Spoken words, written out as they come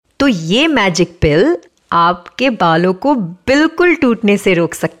ये मैजिक पिल आपके बालों को बिल्कुल टूटने से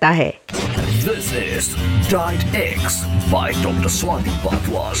रोक सकता है। This is Diet X by Dr. Swati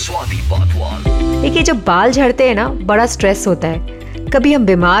Patwal. देखिए, जब बाल झड़ते हैं ना, बड़ा स्ट्रेस होता है। कभी हम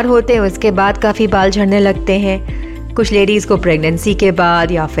बीमार होते हैं, उसके बाद काफ़ी बाल झड़ने लगते हैं। कुछ लेडीज़ को प्रेगनेंसी के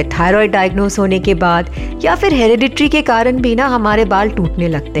बाद या फिर थायराइड डायग्नोस होने के बाद या फिर हेरिडिटरी के कारण भी ना हमारे बाल टूटने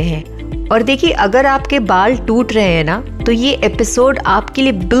लगते हैं। और देखिए, अगर आपके बाल टूट रहे हैं ना, तो ये एपिसोड आपके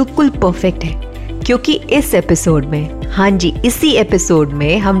लिए बिल्कुल परफेक्ट है, क्योंकि इस एपिसोड में, हाँ जी, इसी एपिसोड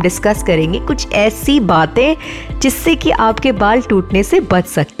में हम डिस्कस करेंगे कुछ ऐसी बातें जिससे कि आपके बाल टूटने से बच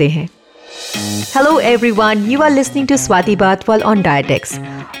सकते हैं। Hello everyone, you are listening to Swati Batwal on diet x.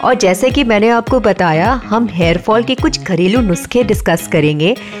 और जैसे कि मैंने आपको बताया, हम हेयर फॉल के कुछ घरेलू नुस्खे डिस्कस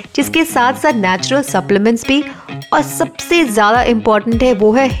करेंगे, जिसके साथ साथ नेचुरल सप्लीमेंट्स भी, और सबसे ज़्यादा इम्पॉर्टेंट है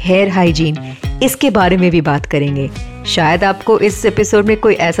वो है हेयर हाइजीन। इसके बारे में भी बात करेंगे। शायद आपको इस एपिसोड में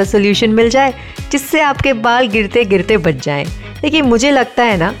कोई ऐसा सोल्यूशन मिल जाए जिससे आपके बाल गिरते गिरते बच जाएं। देखिए, मुझे लगता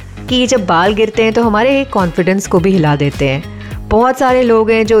है ना कि ये जब बाल गिरते हैं तो हमारे कॉन्फिडेंस को भी हिला देते हैं। बहुत सारे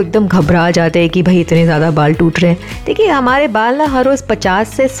लोग हैं जो एकदम घबरा जाते हैं कि भाई इतने ज़्यादा बाल टूट रहे हैं। देखिए, हमारे बाल ना हर रोज़ 50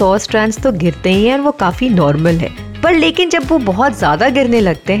 से 100 स्ट्रैंड्स तो गिरते ही हैं, और वो काफ़ी नॉर्मल है। पर लेकिन जब वो बहुत ज़्यादा गिरने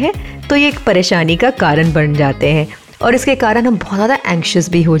लगते हैं तो ये एक परेशानी का कारण बन जाते हैं, और इसके कारण हम बहुत ज़्यादा एंग्शियस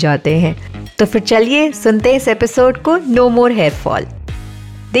भी हो जाते हैं। तो फिर चलिए सुनते हैं इस एपिसोड को, नो मोर हेयर फॉल।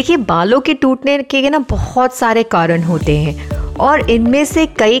 देखिए, बालों के टूटने के ना बहुत सारे कारण होते हैं, और इनमें से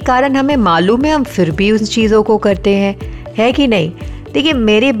कई कारण हमें मालूम है, हम फिर भी उन चीज़ों को करते हैं, है कि नहीं। देखिए,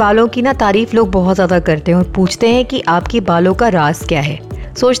 मेरे बालों की ना तारीफ लोग बहुत ज़्यादा करते हैं और पूछते हैं कि आपके बालों का राज क्या है।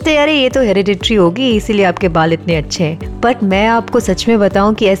 सोचते हैं अरे ये तो हेरिडिटरी होगी, इसीलिए आपके बाल इतने अच्छे हैं। बट मैं आपको सच में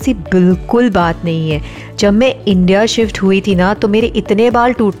बताऊं कि ऐसी बिल्कुल बात नहीं है। जब मैं इंडिया शिफ्ट हुई थी ना, तो मेरे इतने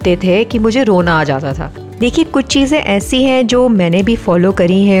बाल टूटते थे कि मुझे रोना आ जाता था। देखिए, कुछ चीज़ें ऐसी हैं जो मैंने भी फॉलो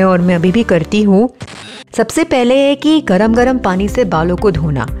करी हैं और मैं अभी भी करती हूँ। सबसे पहले है कि गरम पानी से बालों को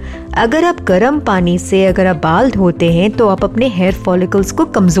धोना। अगर आप गर्म पानी से अगर आप बाल धोते हैं तो आप अपने हेयर फॉलिकल्स को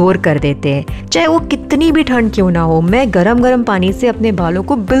कमज़ोर कर देते हैं, चाहे वो कितनी भी ठंड क्यों ना हो। मैं गरम पानी से अपने बालों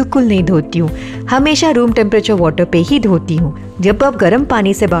को बिल्कुल नहीं धोती हूँ, हमेशा रूम टेम्परेचर वाटर पे ही धोती हूँ। जब आप गर्म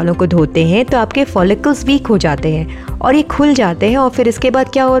पानी से बालों को धोते हैं तो आपके फॉलिकल्स वीक हो जाते हैं और ये खुल जाते हैं, और फिर इसके बाद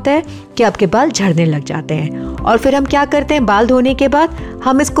क्या होता है कि आपके बाल झड़ने लग जाते हैं। और फिर हम क्या करते हैं, बाल धोने के बाद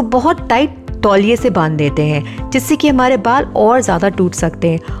हम इसको बहुत टाइट तौलिए से बांध देते हैं, जिससे कि हमारे बाल और ज़्यादा टूट सकते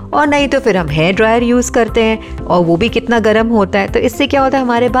हैं। और नहीं तो फिर हम हेयर ड्रायर यूज़ करते हैं, और वो भी कितना गर्म होता है। तो इससे क्या होता है,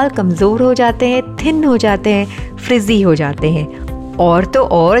 हमारे बाल कमज़ोर हो जाते हैं, थिन हो जाते हैं, फ्रिजी हो जाते हैं। और तो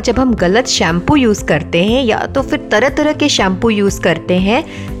और जब हम गलत शैम्पू यूज़ करते हैं या तो फिर तरह तरह के शैम्पू यूज़ करते हैं,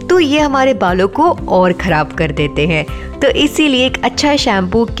 तो ये हमारे बालों को और ख़राब कर देते हैं। तो इसीलिए एक अच्छा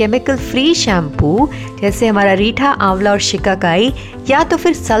शैम्पू, केमिकल फ्री शैम्पू, जैसे हमारा रीठा, आंवला और शिकाकाई, या तो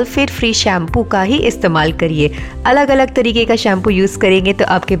फिर सल्फेट फ्री शैम्पू का ही इस्तेमाल करिए। अलग अलग तरीके का शैम्पू यूज़ करेंगे तो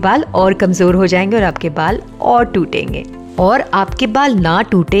आपके बाल और कमज़ोर हो जाएंगे और आपके बाल और टूटेंगे। और आपके बाल ना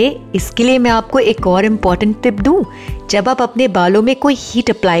टूटे, इसके लिए मैं आपको एक और इम्पॉर्टेंट टिप दूं। जब आप अपने बालों में कोई हीट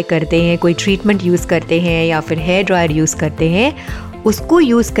अप्लाई करते हैं, कोई ट्रीटमेंट यूज़ करते हैं या फिर हेयर ड्रायर यूज़ करते हैं, उसको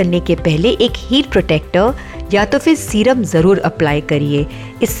यूज़ करने के पहले एक हीट प्रोटेक्टर या तो फिर सीरम ज़रूर अप्लाई करिए।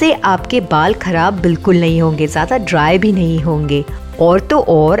 इससे आपके बाल ख़राब बिल्कुल नहीं होंगे, ज़्यादा ड्राई भी नहीं होंगे। और तो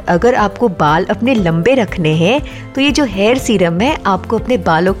और अगर आपको बाल अपने लंबे रखने हैं तो ये जो हेयर सीरम है आपको अपने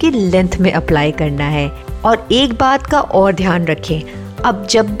बालों की लेंथ में अप्लाई करना है। और एक बात का और ध्यान रखें, अब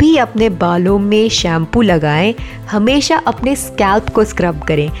जब भी अपने बालों में शैम्पू लगाएं, हमेशा अपने स्कैल्प को स्क्रब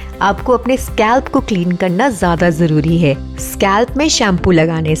करें। आपको अपने स्कैल्प को क्लीन करना ज़्यादा ज़रूरी है। स्कैल्प में शैम्पू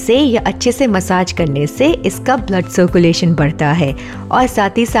लगाने से या अच्छे से मसाज करने से इसका ब्लड सर्कुलेशन बढ़ता है, और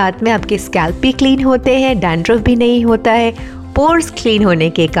साथ ही साथ में आपके स्कैल्प भी क्लीन होते हैं, डैंड्रफ भी नहीं होता है। पोर्स क्लीन होने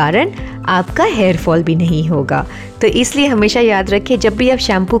के कारण आपका हेयर फॉल भी नहीं होगा। तो इसलिए हमेशा याद रखें, जब भी आप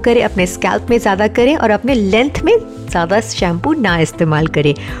शैम्पू करें अपने स्कैल्प में ज़्यादा करें और अपने लेंथ में ज़्यादा शैम्पू ना इस्तेमाल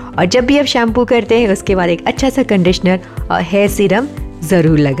करें। और जब भी आप शैम्पू करते हैं उसके बाद एक अच्छा सा कंडीशनर और हेयर सीरम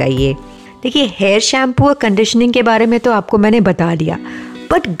ज़रूर लगाइए। देखिए, हेयर शैम्पू और कंडीशनिंग के बारे में तो आपको मैंने बता दिया,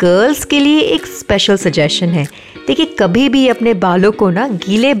 बट गर्ल्स के लिए एक स्पेशल सजेशन है। देखिए, कभी भी अपने बालों को ना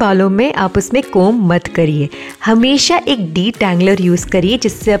गीले बालों में आप उसमें कोम मत करिए, हमेशा एक डीटैंगलर यूज़ करिए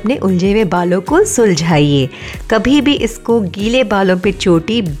जिससे अपने उलझे हुए बालों को सुलझाइए। कभी भी इसको गीले बालों पे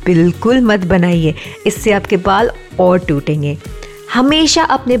चोटी बिल्कुल मत बनाइए, इससे आपके बाल और टूटेंगे। हमेशा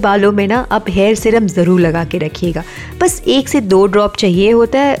अपने बालों में ना आप हेयर सीरम ज़रूर लगा के रखिएगा। बस 1 से 2 ड्रॉप चाहिए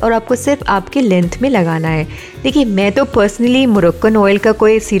होता है और आपको सिर्फ आपके लेंथ में लगाना है। देखिए, मैं तो पर्सनली मोरक्कन ऑयल का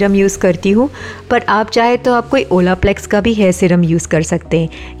कोई सीरम यूज़ करती हूँ, पर आप चाहे तो आप कोई ओलाप्लेक्स का भी हेयर सीरम यूज़ कर सकते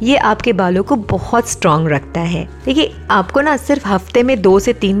हैं। ये आपके बालों को बहुत स्ट्रॉन्ग रखता है। देखिए, आपको ना सिर्फ हफ्ते में 2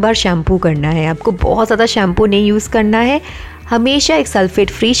 से 3 बार शैम्पू करना है। आपको बहुत ज़्यादा शैम्पू नहीं यूज़ करना है। हमेशा एक सल्फेट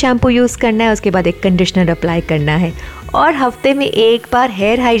फ्री शैम्पू यूज़ करना है, उसके बाद एक कंडीशनर अप्लाई करना है और हफ्ते में 1 बार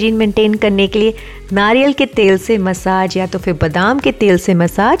हेयर हाइजीन मेंटेन करने के लिए नारियल के तेल से मसाज या तो फिर बादाम के तेल से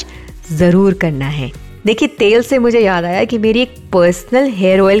मसाज ज़रूर करना है। देखिए, तेल से मुझे याद आया कि मेरी एक पर्सनल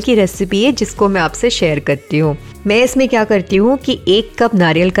हेयर ऑयल की रेसिपी है जिसको मैं आपसे शेयर करती हूँ। मैं इसमें क्या करती हूँ कि 1 कप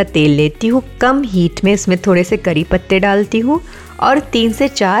नारियल का तेल लेती हूँ, कम हीट में इसमें थोड़े से करी पत्ते डालती हूँ और 3 से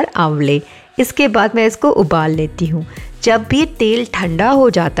 4 आंवले। इसके बाद मैं इसको उबाल लेती हूँ। जब भी तेल ठंडा हो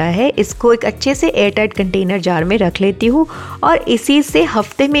जाता है, इसको एक अच्छे से एयरटाइट कंटेनर जार में रख लेती हूँ और इसी से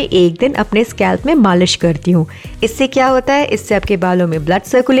हफ्ते में 1 दिन अपने स्कैल्प में मालिश करती हूँ। इससे क्या होता है, इससे आपके बालों में ब्लड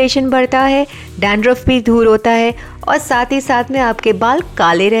सर्कुलेशन बढ़ता है, डैंड्रफ भी दूर होता है और साथ ही साथ में आपके बाल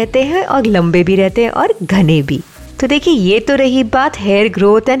काले रहते हैं और लंबे भी रहते हैं और घने भी। तो देखिए, ये तो रही बात hair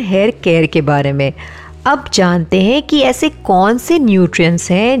growth and hair care के बारे में। अब जानते हैं कि ऐसे कौन से न्यूट्रिएंट्स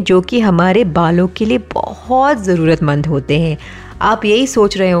हैं जो कि हमारे बालों के लिए बहुत ज़रूरतमंद होते हैं। आप यही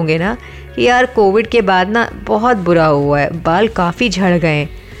सोच रहे होंगे ना कि यार कोविड के बाद ना बहुत बुरा हुआ है, बाल काफ़ी झड़ गए हैं।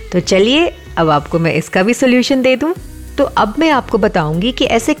 तो चलिए अब आपको मैं इसका भी सोल्यूशन दे दूं। तो अब मैं आपको बताऊंगी कि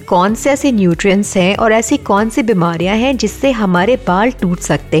ऐसे कौन से ऐसे न्यूट्रिएंट्स हैं और ऐसी कौन सी बीमारियां हैं जिससे हमारे बाल टूट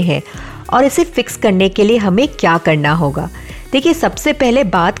सकते हैं और इसे फिक्स करने के लिए हमें क्या करना होगा। देखिए, सबसे पहले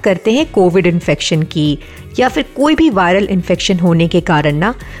बात करते हैं कोविड इन्फेक्शन की या फिर कोई भी वायरल इन्फेक्शन होने के कारण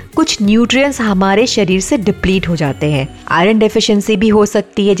ना कुछ न्यूट्रिएंट्स हमारे शरीर से डिप्लीट हो जाते हैं। आयरन डेफिशिएंसी भी हो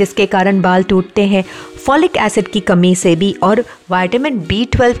सकती है जिसके कारण बाल टूटते हैं, फॉलिक एसिड की कमी से भी और विटामिन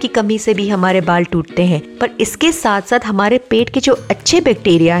B12 की कमी से भी हमारे बाल टूटते हैं। पर इसके साथ साथ हमारे पेट के जो अच्छे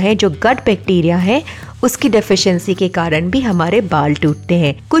बैक्टीरिया हैं, जो गट बैक्टीरिया है, उसकी डेफिशिएंसी के कारण भी हमारे बाल टूटते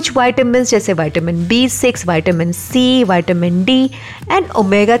हैं। कुछ विटामिन जैसे vitamin B6, vitamin C, vitamin D and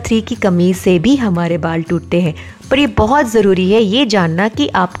omega 3 की कमी से भी हमारे बाल टूटते हैं। पर ये बहुत ज़रूरी है ये जानना कि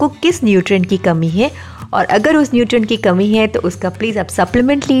आपको किस न्यूट्रिएंट की कमी है और अगर उस न्यूट्रिएंट की कमी है तो उसका प्लीज़ आप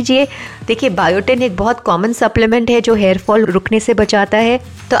सप्लीमेंट लीजिए। देखिए, बायोटिन एक बहुत कॉमन सप्लीमेंट है जो हेयर फॉल रुकने से बचाता है,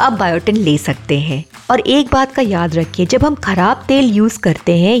 तो आप बायोटिन ले सकते हैं। और एक बात का याद रखिए, जब हम खराब तेल यूज़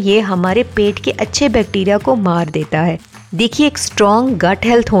करते हैं ये हमारे पेट के अच्छे बैक्टीरिया को मार देता है। देखिए, एक स्ट्रॉन्ग गट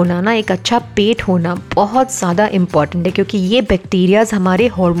हेल्थ होना ना, एक अच्छा पेट होना बहुत ज़्यादा इम्पॉर्टेंट है क्योंकि ये बैक्टीरियाज हमारे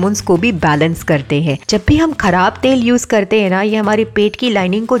हार्मोन्स को भी बैलेंस करते हैं। जब भी हम खराब तेल यूज़ करते हैं ना, ये हमारी पेट की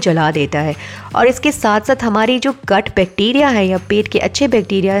लाइनिंग को जला देता है और इसके साथ साथ हमारी जो गट बैक्टीरिया है या पेट के अच्छे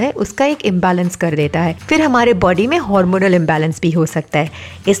बैक्टीरिया है उसका एक इम्बैलेंस कर देता है। फिर हमारे बॉडी में हार्मोनल इम्बैलेंस भी हो सकता है।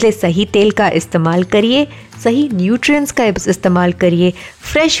 इसलिए सही तेल का इस्तेमाल करिए, सही न्यूट्रिएंट्स का इस्तेमाल करिए,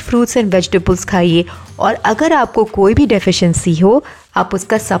 फ्रेश फ्रूट्स एंड वेजिटेबल्स खाइए और अगर आपको कोई भी डेफिशिएंसी हो आप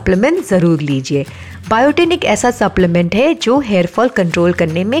उसका सप्लीमेंट ज़रूर लीजिए। बायोटिन एक ऐसा सप्लीमेंट है जो हेयर फॉल कंट्रोल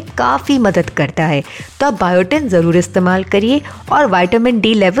करने में काफ़ी मदद करता है, तो आप बायोटिन ज़रूर इस्तेमाल करिए और विटामिन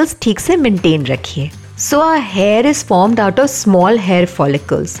D लेवल्स ठीक से मेंटेन रखिए। So our hair is formed out of small hair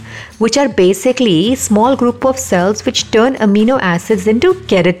follicles, which are basically small group of cells which turn amino acids into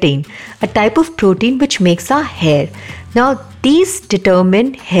keratin, a type of protein which makes our hair. Now these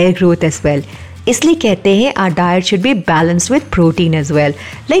determine hair growth as well. इसलिए कहते हैं our diet should be balanced with protein as well,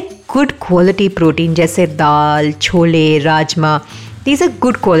 like good quality protein जैसे दाल, chole, rajma. These are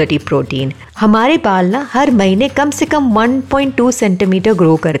good quality protein. हमारे बाल ना हर महीने कम से कम 1.2 centimetre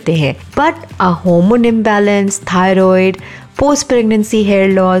grow करते हैं, but a hormone imbalance, thyroid, post pregnancy hair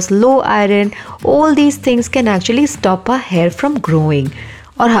loss, low iron, all these things can actually stop a hair from growing.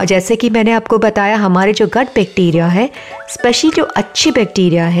 और हाँ, जैसे कि मैंने आपको बताया, हमारे जो गट बैक्टीरिया है, स्पेशली जो अच्छी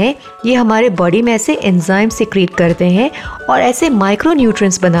बैक्टीरिया है, ये हमारे बॉडी में ऐसे एंजाइम सिक्रीट करते हैं और ऐसे माइक्रो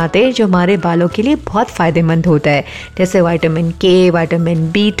न्यूट्रिएंट्स बनाते हैं जो हमारे बालों के लिए बहुत फ़ायदेमंद होता है, जैसे vitamin K,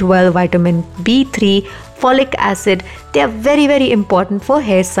 vitamin B12, vitamin B3, folic acid. They are very very important for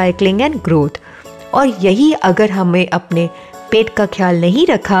hair cycling and growth. और यही अगर हमें अपने पेट का ख्याल नहीं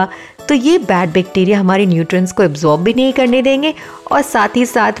रखा तो ये बैड बैक्टीरिया हमारे न्यूट्रिएंट्स को एब्जॉर्ब भी नहीं करने देंगे और साथ ही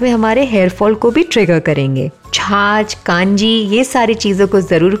साथ में हमारे हेयर फॉल को भी ट्रिगर करेंगे। छाछ, कांजी, ये सारी चीज़ों को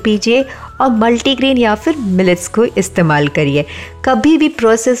ज़रूर पीजिए और मल्टीग्रेन या फिर मिलेट्स को इस्तेमाल करिए। कभी भी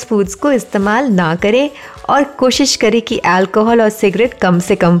प्रोसेस फूड्स को इस्तेमाल ना करें और कोशिश करें कि अल्कोहल और सिगरेट कम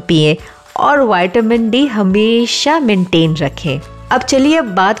से कम पिएं और विटामिन D हमेशा मेंटेन रखें। अब चलिए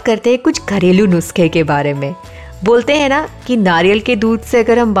अब बात करते हैं कुछ घरेलू नुस्खे के बारे में। बोलते हैं ना कि नारियल के दूध से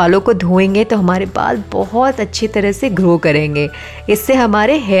अगर हम बालों को धोएंगे तो हमारे बाल बहुत अच्छी तरह से ग्रो करेंगे। इससे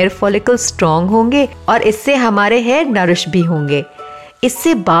हमारे हेयर फॉलिकल स्ट्रॉन्ग होंगे और इससे हमारे हेयर नरिश भी होंगे।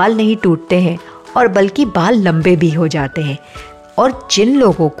 इससे बाल नहीं टूटते हैं और बल्कि बाल लंबे भी हो जाते हैं। और जिन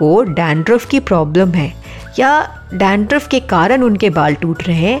लोगों को डैंड्रफ की प्रॉब्लम है या डैंड्रफ के कारण उनके बाल टूट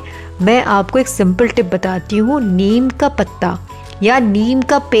रहे हैं, मैं आपको एक सिंपल टिप बताती हूँ। नीम का पत्ता या नीम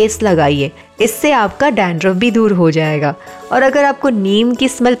का पेस्ट लगाइए, इससे आपका डैंड्रफ भी दूर हो जाएगा। और अगर आपको नीम की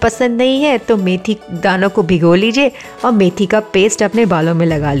स्मेल पसंद नहीं है तो मेथी दानों को भिगो लीजिए और मेथी का पेस्ट अपने बालों में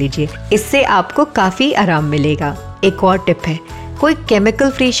लगा लीजिए, इससे आपको काफ़ी आराम मिलेगा। एक और टिप है, कोई केमिकल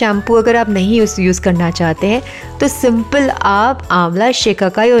फ्री शैम्पू अगर आप नहीं यूज़ करना चाहते हैं तो सिंपल आप आंवला,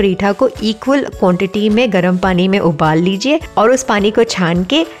 शिकाकाई और रीठा को इक्वल क्वांटिटी में गर्म पानी में उबाल लीजिए और उस पानी को छान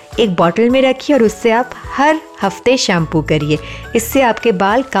के एक बॉटल में रखिए और उससे आप हर हफ्ते शैम्पू करिए। इससे आपके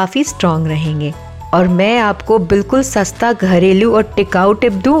बाल काफ़ी स्ट्रॉन्ग रहेंगे। और मैं आपको बिल्कुल सस्ता, घरेलू और टिकाऊ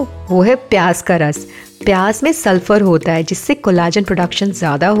टिप दूँ, वो है प्याज का रस। प्याज में सल्फर होता है जिससे कोलाजन प्रोडक्शन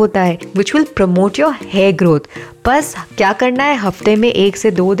ज़्यादा होता है, which will promote your hair growth. बस क्या करना है, हफ्ते में 1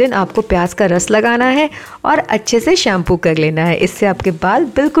 से 2 दिन आपको प्याज का रस लगाना है और अच्छे से शैम्पू कर लेना है। इससे आपके बाल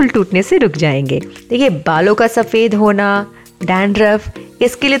बिल्कुल टूटने से रुक जाएंगे। देखिए, बालों का सफ़ेद होना, डैंड्रफ,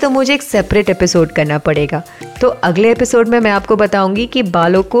 इसके लिए तो मुझे एक सेपरेट एपिसोड करना पड़ेगा। तो अगले एपिसोड में मैं आपको बताऊंगी कि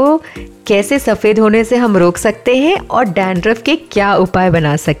बालों को कैसे सफ़ेद होने से हम रोक सकते हैं और डैंड्रफ के क्या उपाय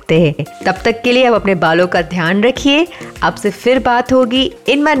बना सकते हैं। तब तक के लिए आप अपने बालों का ध्यान रखिए। आपसे फिर बात होगी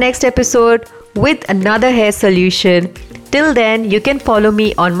in my next episode with another hair solution. Till then, you can follow me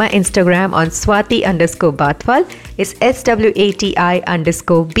on my Instagram on Swati_Bathwal. It's SWATI_BATHWAL.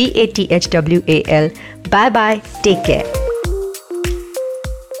 Bye bye. Take care.